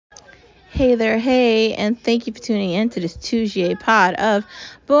Hey there, hey, and thank you for tuning in to this Tuesday pod of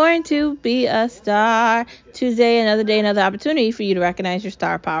Born to Be a Star. Tuesday, another day, another opportunity for you to recognize your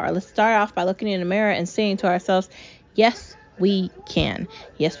star power. Let's start off by looking in the mirror and saying to ourselves, yes, we can.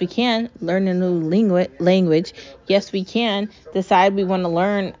 Yes, we can learn a new language. Yes, we can decide we want to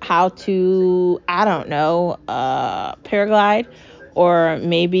learn how to, paraglide, or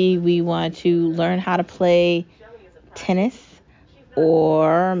maybe we want to learn how to play tennis.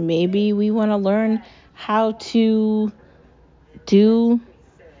 Or maybe we want to learn how to do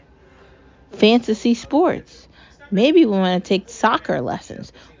fantasy sports. Maybe we want to take soccer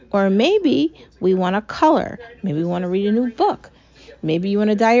lessons. Or maybe we want to color. Maybe we want to read a new book. Maybe you want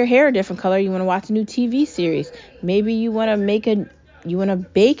to dye your hair a different color. You want to watch a new TV series. Maybe you want to bake and you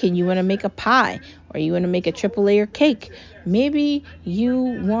want to make a pie. Or you want to make a triple layer cake. Maybe you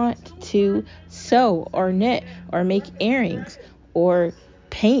want to sew or knit or make earrings or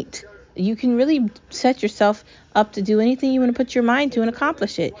paint. You can really set yourself up to do anything you want to put your mind to and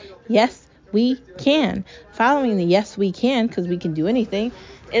accomplish it. Yes, we can. Following the yes, we can, because we can do anything,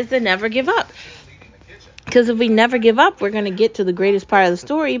 is to never give up. Because if we never give up, we're going to get to the greatest part of the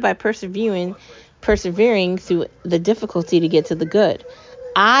story by persevering through the difficulty to get to the good.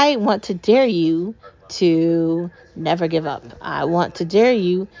 I want to dare you to never give up. I want to dare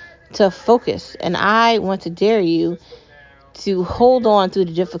you to focus. And I want to dare you to hold on through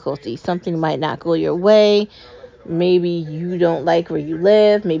the difficulty. Something might not go your way. Maybe you don't like where you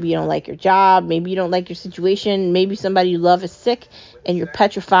live. Maybe you don't like your job. Maybe you don't like your situation. Maybe somebody you love is sick and you're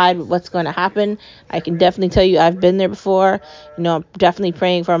petrified with what's going to happen. I can definitely tell you I've been there before. I'm definitely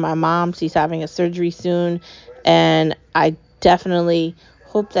praying for my mom. She's having a surgery soon. And I definitely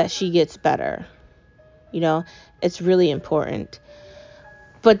hope that she gets better. It's really important.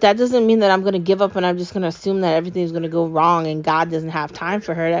 But that doesn't mean that I'm going to give up and I'm just going to assume that everything's going to go wrong and God doesn't have time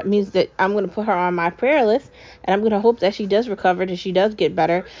for her. That means that I'm going to put her on my prayer list and I'm going to hope that she does recover, that she does get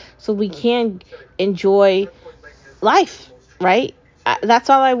better, so we can enjoy life, right? That's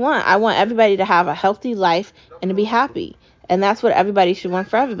all I want. I want everybody to have a healthy life and to be happy. And that's what everybody should want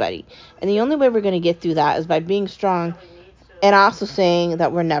for everybody. And the only way we're going to get through that is by being strong and also saying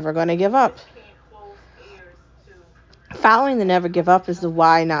that we're never going to give up. Following the never give up is the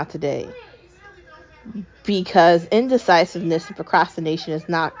why not today. Because indecisiveness and procrastination is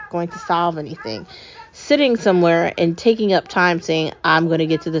not going to solve anything. Sitting somewhere and taking up time saying, I'm going to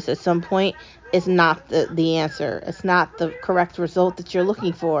get to this at some point, is not the answer. It's not the correct result that you're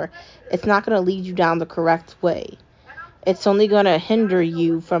looking for. It's not going to lead you down the correct way. It's only going to hinder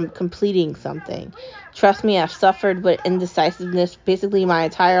you from completing something. Trust me, I've suffered with indecisiveness basically my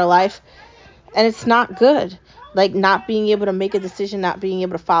entire life, and it's not good. Like not being able to make a decision, not being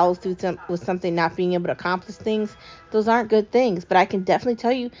able to follow through with something, not being able to accomplish things. Those aren't good things. But I can definitely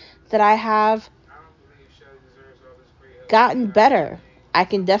tell you that I have gotten better. I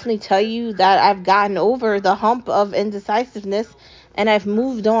can definitely tell you that I've gotten over the hump of indecisiveness and I've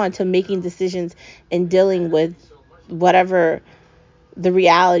moved on to making decisions and dealing with whatever the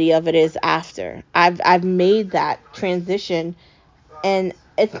reality of it is after. I've made that transition, and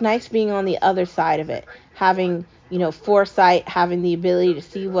it's nice being on the other side of it, having foresight, having the ability to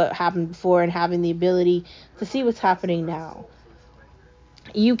see what happened before and having the ability to see what's happening now.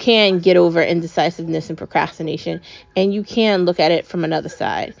 You can get over indecisiveness and procrastination, and you can look at it from another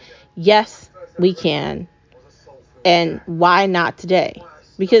side. Yes, we can. And why not today?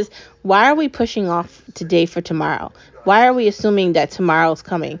 Because why are we pushing off today for tomorrow? Why are we assuming that tomorrow's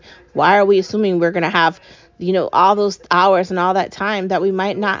coming? Why are we assuming we're going to have, all those hours and all that time that we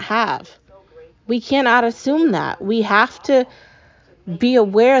might not have? We cannot assume that. We have to be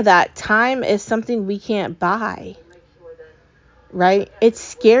aware that time is something we can't buy. Right? It's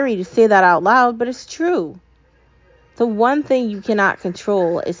scary to say that out loud, but it's true. The one thing you cannot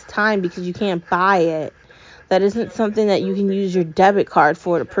control is time, because you can't buy it. That isn't something that you can use your debit card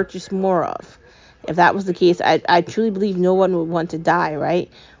for to purchase more of. If that was the case, I truly believe no one would want to die, right?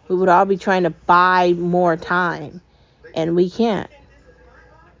 We would all be trying to buy more time, and we can't.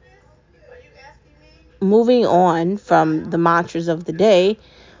 Moving on from the mantras of the day,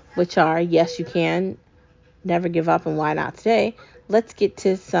 which are, yes, you can, never give up, and why not today, let's get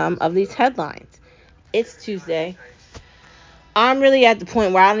to some of these headlines. It's Tuesday. I'm really at the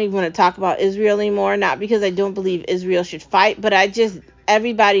point where I don't even want to talk about Israel anymore. Not because I don't believe Israel should fight, but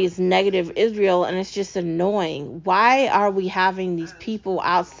everybody is negative Israel, and it's just annoying. Why are we having these people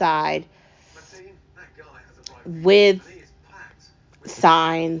outside with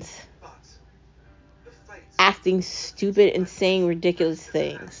signs, acting stupid and saying ridiculous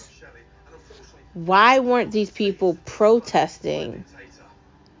things? Why weren't these people protesting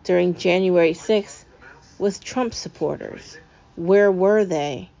during January 6th was Trump supporters. Where were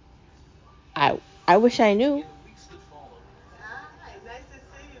they? I wish I knew. Hi, nice to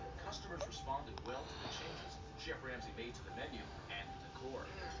see you. Customers responded well to the changes Chef Ramsay made to the menu and the decor.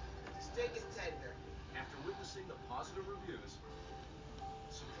 Steak is tender. After witnessing the positive reviews,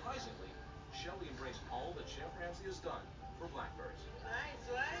 surprisingly, Shelley embraced all that Chef Ramsay has done for Blackbirds. Nice,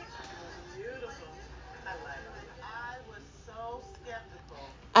 right? Beautiful. I like it. I was so skeptical.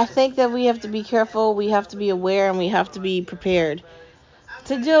 I think that we have to be careful, we have to be aware, and we have to be prepared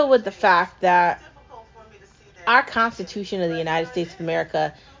to deal with the fact that our Constitution of the United States of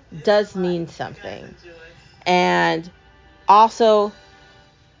America does mean something. And also,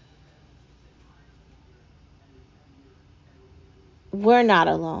 we're not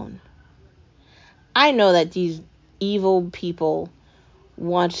alone. I know that these evil people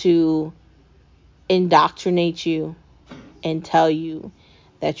want to indoctrinate you and tell you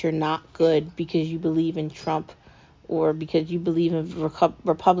that you're not good because you believe in Trump or because you believe in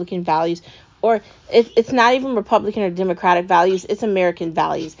Republican values, or it's not even Republican or Democratic values, it's American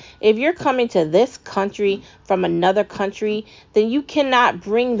values. If you're coming to this country from another country, then you cannot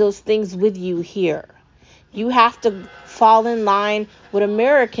bring those things with you here. You have to fall in line with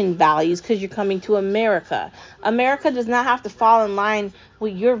American values because you're coming to America. America does not have to fall in line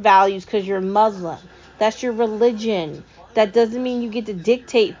with your values because you're Muslim. That's your religion. That doesn't mean you get to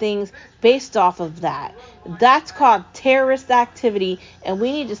dictate things based off of that. That's called terrorist activity, and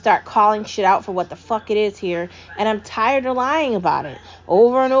we need to start calling shit out for what the fuck it is here. And I'm tired of lying about it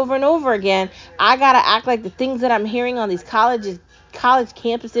over and over and over again. I gotta act like the things that I'm hearing on these college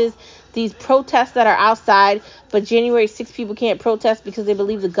campuses, these protests that are outside, but January 6th people can't protest because they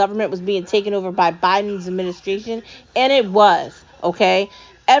believe the government was being taken over by Biden's administration, and it was, okay?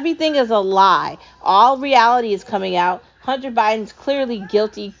 Everything is a lie. All reality is coming out. Hunter Biden's clearly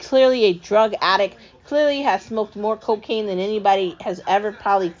guilty, clearly a drug addict, clearly has smoked more cocaine than anybody has ever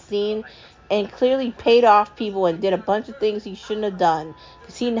probably seen, and clearly paid off people and did a bunch of things he shouldn't have done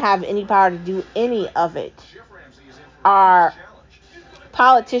because he didn't have any power to do any of it. Our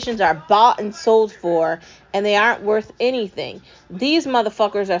politicians are bought and sold for, and they aren't worth anything. These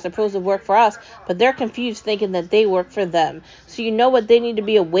motherfuckers are supposed to work for us, but they're confused thinking that they work for them. So you know what they need to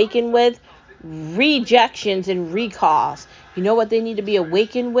be awakened with? Rejections and recalls. You know what they need to be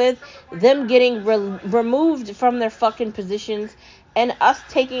awakened with? Them getting removed from their fucking positions and us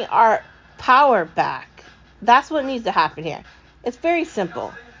taking our power back. That's what needs to happen here. It's very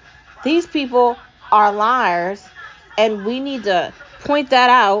simple. These people are liars, and we need to point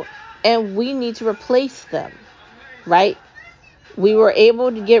that out, and we need to replace them, right? We were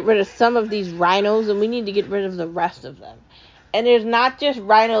able to get rid of some of these rhinos, and we need to get rid of the rest of them. And there's not just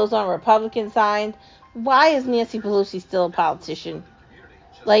rhinos on Republican side. Why is Nancy Pelosi still a politician?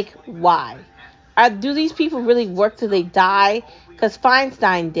 Like, why? Do these people really work till they die? Because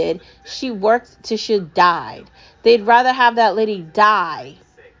Feinstein did. She worked till she died. They'd rather have that lady die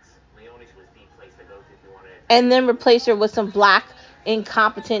and then replace her with some black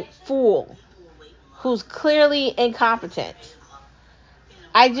incompetent fool who's clearly incompetent.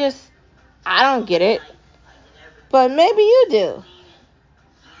 I don't get it. But maybe you do.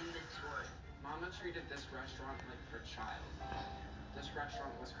 Mama treated this restaurant like her child. This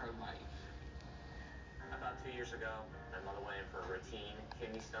restaurant was her life. About 2 years ago, my mother went in for a routine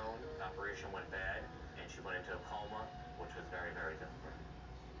kidney stone. The operation went bad, and she went into a coma, which was very, very difficult.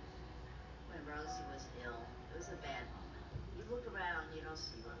 When Rosie was ill, it was a bad moment. You look around, you don't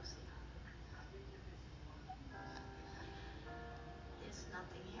see Rosie. There's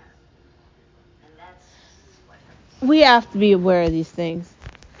nothing here. And that's what hurts. We have to be aware of these things.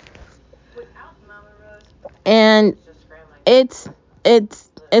 And it's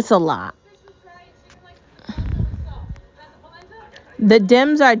a lot. The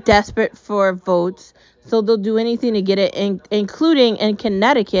Dems are desperate for votes, so they'll do anything to get it, including in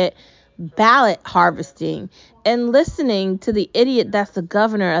Connecticut, ballot harvesting and listening to the idiot that's the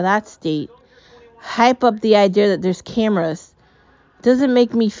governor of that state hype up the idea that there's cameras. Doesn't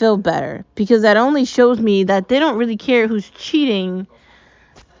make me feel better, because that only shows me that they don't really care who's cheating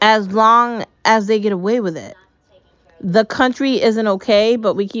as long as they get away with it. The country isn't okay,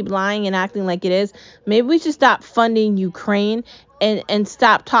 but we keep lying and acting like it is. Maybe we should stop funding Ukraine and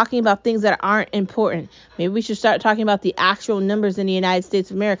stop talking about things that aren't important. Maybe we should start talking about the actual numbers in the United States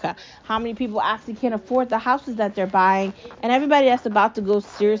of America. How many people actually can afford the houses that they're buying, and everybody that's about to go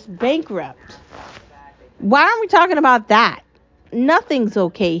serious bankrupt. Why aren't we talking about that? Nothing's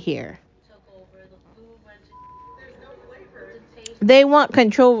okay here. They want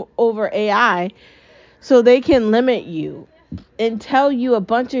control over AI so they can limit you. and tell you a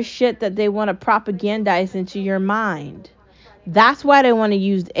bunch of shit that they want to propagandize into your mind. That's why they want to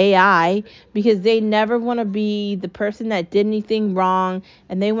use AI, because they never want to be the person that did anything wrong,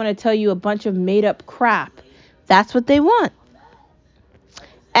 and they want to tell you a bunch of made up crap. That's what they want.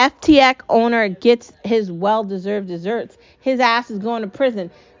 FTX owner gets his well-deserved desserts. His ass is going to prison.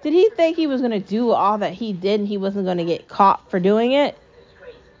 Did he think he was going to do all that he did and he wasn't going to get caught for doing it?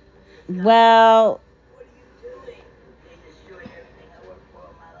 Well,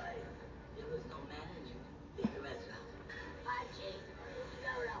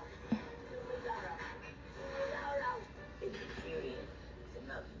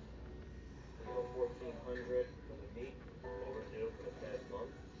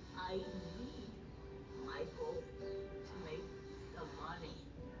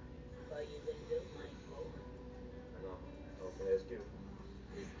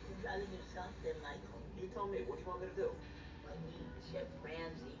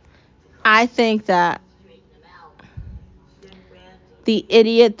 I think that the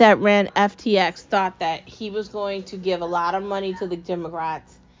idiot that ran FTX thought that he was going to give a lot of money to the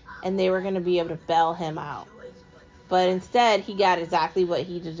Democrats and they were going to be able to bail him out. But instead, he got exactly what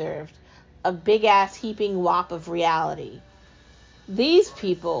he deserved, a big ass heaping whop of reality. These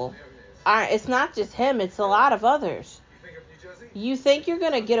people it's not just him, it's a lot of others. You think you're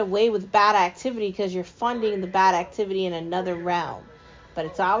going to get away with bad activity because you're funding the bad activity in another realm, but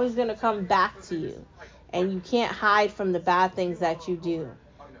it's always going to come back to you. And you can't hide from the bad things that you do.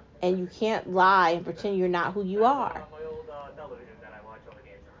 And you can't lie and pretend you're not who you are.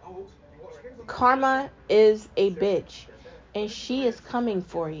 Karma is a bitch, and she is coming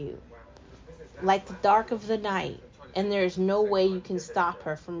for you like the dark of the night, and there's no way you can stop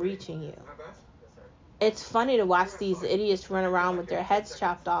her from reaching you. It's funny to watch these idiots run around with their heads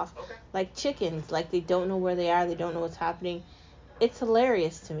chopped off like chickens, like they don't know where they are, they don't know what's happening. It's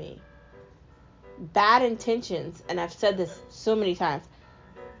hilarious to me. Bad intentions, and I've said this so many times.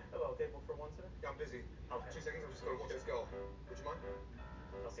 Hello, table for one, sir? Yeah, I'm busy. Okay. 2 seconds, I've just got to watch this girl. Would you mind?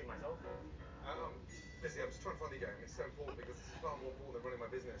 I'll see myself. I'm busy, I'm just trying to find the game. It's so important because this is far more important than running my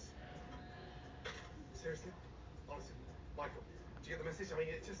business. Seriously? Honestly, Michael, do you get the message? I mean,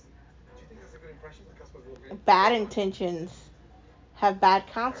 do you think that's a good impression for customers walking in? Bad intentions have bad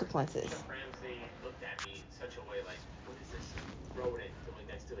consequences. Chef Ramsay looked at me in such a way like, what is this rodent doing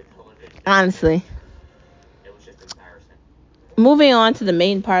next to the television? Honestly. It was just embarrassing. Moving on to the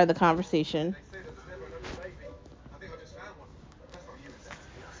main part of the conversation. They say that there's never an ugly baby. I think I just found one. That's not you, is it?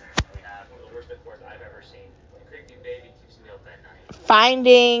 We have one of the worst metaphors I've ever seen. A creepy baby keeps me up at night.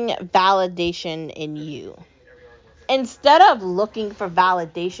 Finding validation in you. Instead of looking for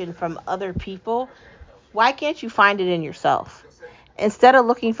validation from other people, why can't you find it in yourself? Instead of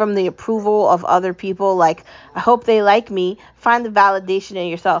looking from the approval of other people, like, I hope they like me, find the validation in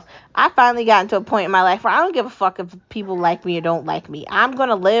yourself. I finally gotten to a point in my life where I don't give a fuck if people like me or don't like me. I'm going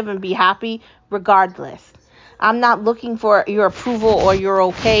to live and be happy regardless. I'm not looking for your approval or your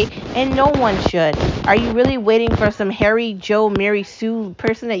okay, and no one should. Are you really waiting for some Harry, Joe, Mary, Sue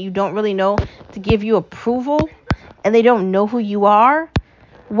person that you don't really know to give you approval, and they don't know who you are?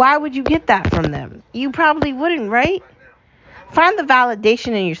 Why would you get that from them? You probably wouldn't, right? Find the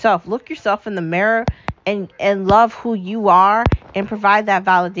validation in yourself. Look yourself in the mirror and love who you are and provide that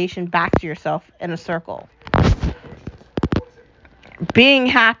validation back to yourself in a circle. Being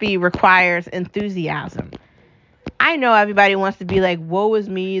happy requires enthusiasm. I know everybody wants to be like, woe is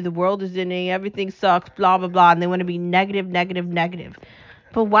me, the world is ending, everything sucks, blah, blah, blah, and they want to be negative, negative, negative.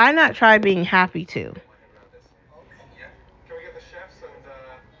 But why not try being happy too?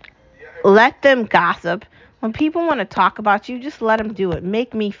 Let them gossip. When people want to talk about you, just let them do it.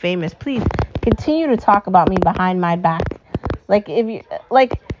 Make me famous. Please continue to talk about me behind my back. You're going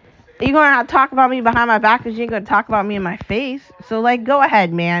to talk about me behind my back because you ain't going to talk about me in my face. So, go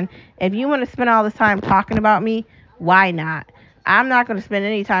ahead, man. If you want to spend all this time talking about me, why not? I'm not going to spend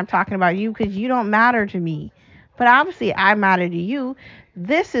any time talking about you because you don't matter to me. But obviously, I matter to you.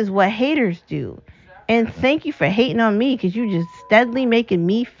 This is what haters do. And thank you for hating on me because you're just steadily making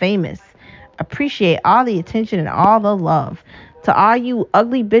me famous. Appreciate all the attention and all the love. To all you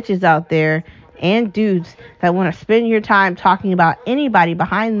ugly bitches out there and dudes that want to spend your time talking about anybody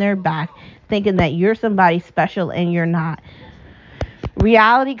behind their back, thinking that you're somebody special and you're not.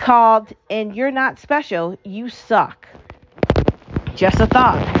 Reality called, and you're not special. You suck. Just a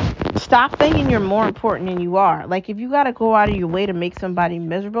thought. Stop thinking you're more important than you are. If you got to go out of your way to make somebody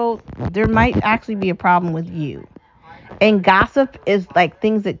miserable, there might actually be a problem with you. And gossip is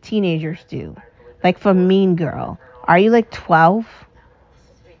things that teenagers do. From Mean Girl. Are you 12?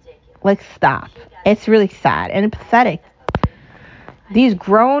 Stop. It's really sad and pathetic. These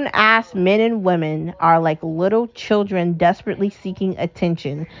grown ass men and women are like little children desperately seeking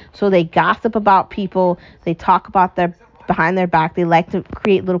attention. So they gossip about people, they talk about their behind their back, they like to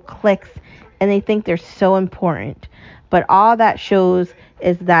create little cliques, and they think they're so important. But all that shows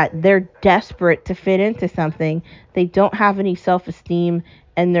is that they're desperate to fit into something. They don't have any self-esteem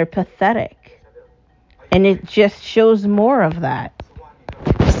and they're pathetic. And it just shows more of that.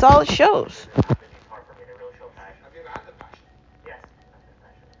 That's all it shows.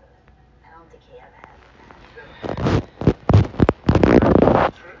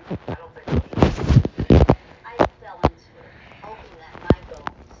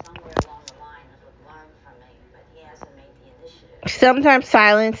 Sometimes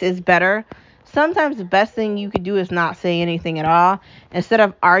silence is better. Sometimes the best thing you could do is not say anything at all. Instead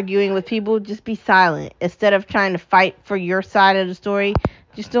of arguing with people, just be silent. Instead of trying to fight for your side of the story,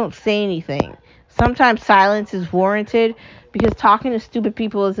 just don't say anything. Sometimes silence is warranted because talking to stupid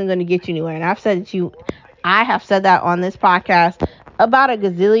people isn't going to get you anywhere. And I have said that on this podcast about a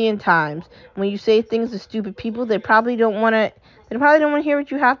gazillion times. When you say things to stupid people, they probably don't want to hear what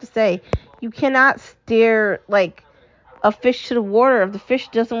you have to say. You cannot stare like a fish to the water if the fish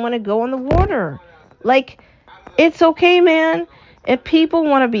doesn't want to go in the water. Like, it's okay, man. If people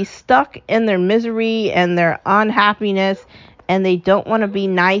want to be stuck in their misery and their unhappiness and they don't want to be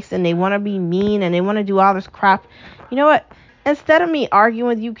nice and they want to be mean and they want to do all this crap, you know what? Instead of me arguing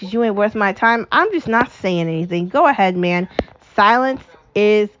with you because you ain't worth my time, I'm just not saying anything. Go ahead, man. Silence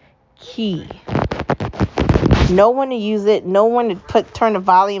is key. No one to use it, no one to turn the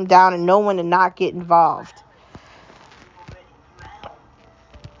volume down, and no one to not get involved.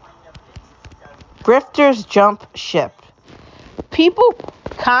 Grifters jump ship. People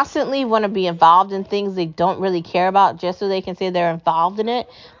constantly want to be involved in things they don't really care about just so they can say they're involved in it.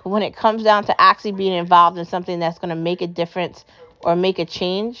 But when it comes down to actually being involved in something that's going to make a difference or make a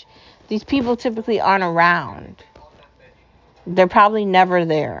change, these people typically aren't around. They're probably never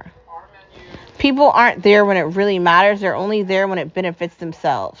there. People aren't there when it really matters. They're only there when it benefits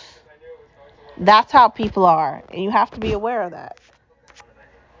themselves. That's how people are, and you have to be aware of that.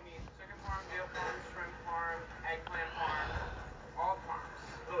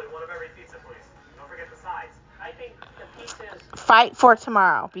 Fight for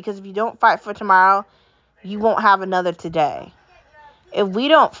tomorrow, because if you don't fight for tomorrow, you won't have another today. If we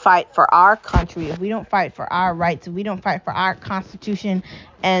don't fight for our country, if we don't fight for our rights, if we don't fight for our Constitution,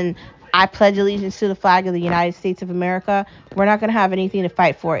 and I pledge allegiance to the flag of the United States of America, we're not going to have anything to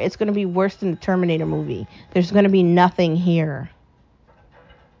fight for. It's going to be worse than the Terminator movie. There's going to be nothing here.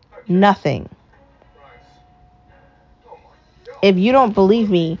 Nothing. If you don't believe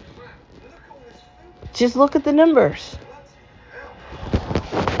me, just look at the numbers.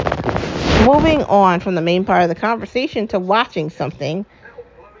 Moving on from the main part of the conversation to watching something.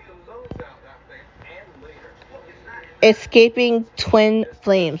 Escaping Twin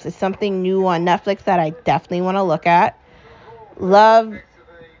Flames is something new on Netflix that I definitely want to look at. Love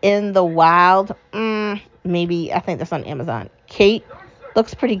in the Wild, maybe, I think that's on Amazon. Kate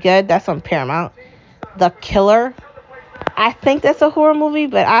looks pretty good. That's on Paramount. The Killer, I think that's a horror movie,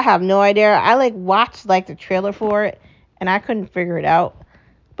 but I have no idea. I watched the trailer for it, and I couldn't figure it out.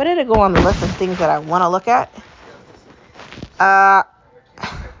 But it'll go on the list of things that I want to look at.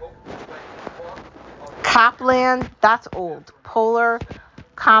 Copland, that's old. Polar,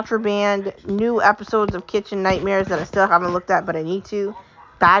 Contraband, new episodes of Kitchen Nightmares that I still haven't looked at, but I need to.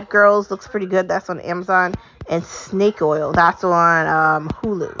 Bad Girls looks pretty good. That's on Amazon. And Snake Oil, that's on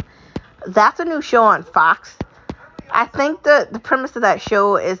Hulu. That's a new show on Fox. I think the premise of that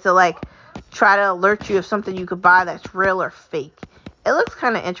show is to try to alert you of something you could buy that's real or fake. It looks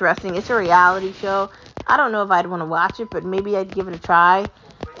kind of interesting. It's a reality show. I don't know if I'd want to watch it, but maybe I'd give it a try.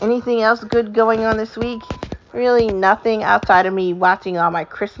 Anything else good going on this week? Really nothing outside of me watching all my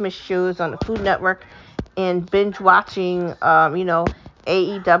Christmas shows on the Food Network and binge watching,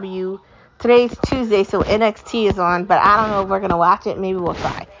 AEW. Today's Tuesday, so NXT is on, but I don't know if we're going to watch it. Maybe we'll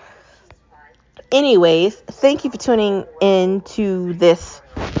try. Anyways, thank you for tuning in to this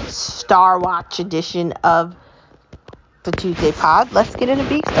Star Watch edition of the Tuesday Pod. Let's get into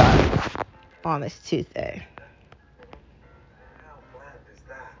Beef Star on this Tuesday.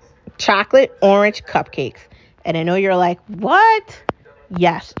 Chocolate orange cupcakes. And I know you're like, what?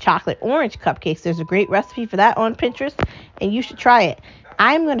 Yes, chocolate orange cupcakes. There's a great recipe for that on Pinterest, and you should try it.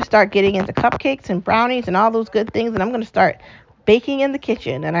 I'm going to start getting into cupcakes and brownies and all those good things, and I'm going to start baking in the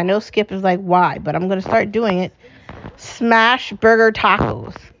kitchen. And I know Skip is like, why? But I'm going to start doing it. Smash burger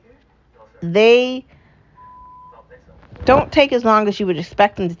tacos. They don't take as long as you would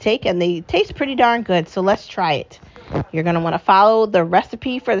expect them to take, and they taste pretty darn good, so let's try it. You're going to want to follow the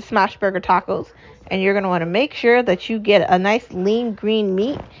recipe for the smash burger tacos, and you're going to want to make sure that you get a nice lean green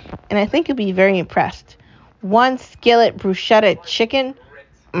meat, and I think you'll be very impressed. 1 skillet bruschetta chicken.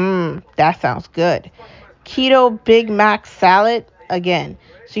 That sounds good. Keto Big Mac salad. Again,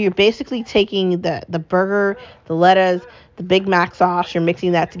 so you're basically taking the burger, the lettuce, the Big Mac sauce, you're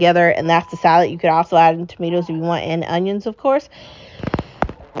mixing that together, and that's the salad. You could also add in tomatoes if you want, and onions, of course.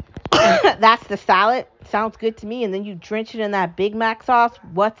 That's the salad. Sounds good to me. And then you drench it in that Big Mac sauce.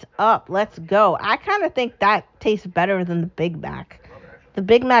 What's up? Let's go. I kind of think that tastes better than the Big Mac. The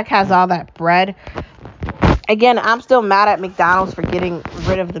Big Mac has all that bread. Again, I'm still mad at McDonald's for getting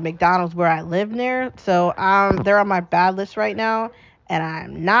rid of the McDonald's where I live near. So they're on my bad list right now, and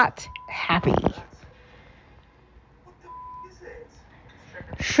I'm not happy.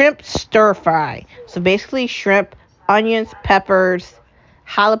 Shrimp stir fry. So basically shrimp, onions, peppers,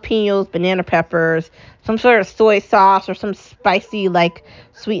 jalapenos, banana peppers, some sort of soy sauce or some spicy like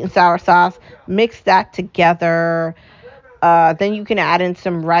sweet and sour sauce. Mix that together. Then you can add in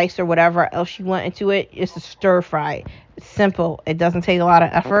some rice or whatever else you want into it. It's a stir fry. It's simple. It doesn't take a lot of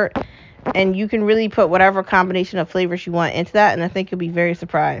effort. And you can really put whatever combination of flavors you want into that, and I think you'll be very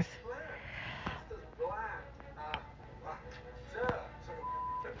surprised.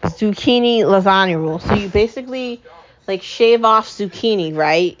 Zucchini lasagna roll. So you basically like shave off zucchini,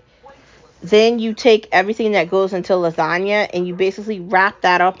 right? Then you take everything that goes into lasagna and you basically wrap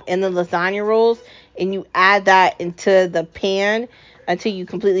that up in the lasagna rolls and you add that into the pan until you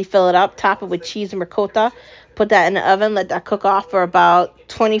completely fill it up. Top it with cheese and ricotta. Put that in the oven. Let that cook off for about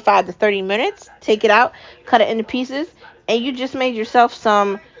 25 to 30 minutes. Take it out. Cut it into pieces. And you just made yourself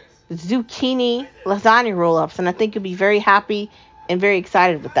some zucchini lasagna roll-ups. And I think you'll be very happy and very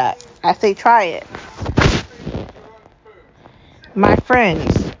excited with that. I say try it. My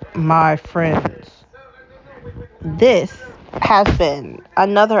friends, this has been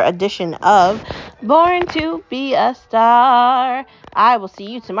another edition of Born to Be a Star. I will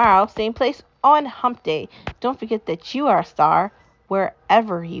see you tomorrow, same place on Hump Day. Don't forget that you are a star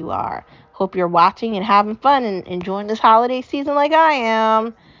wherever you are. Hope you're watching and having fun and enjoying this holiday season like I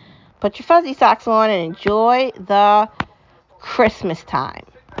am. Put your fuzzy socks on and enjoy the Christmas time.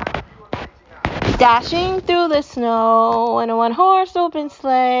 Dashing through the snow in a one-horse open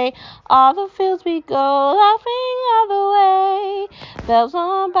sleigh, all the fields we go, laughing all the way. Bells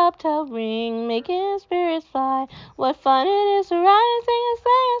on bobtail ring, making spirits fly. What fun it is to ride and sing a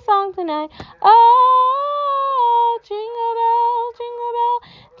sleighing song tonight. Oh, jingle bell,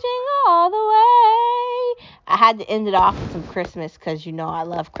 jingle all the way. I had to end it off with some Christmas because you know I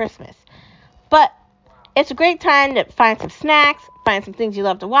love Christmas. But it's a great time to find some snacks, find some things you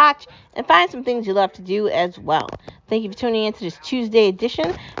love to watch, and find some things you love to do as well. Thank you for tuning in to this Tuesday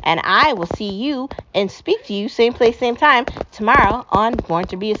edition, and I will see you and speak to you same place, same time tomorrow on Born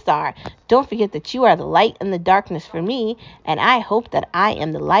to Be a Star. Don't forget that you are the light in the darkness for me, and I hope that I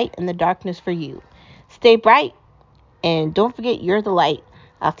am the light in the darkness for you. Stay bright, and don't forget you're the light.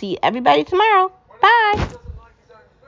 I'll see everybody tomorrow.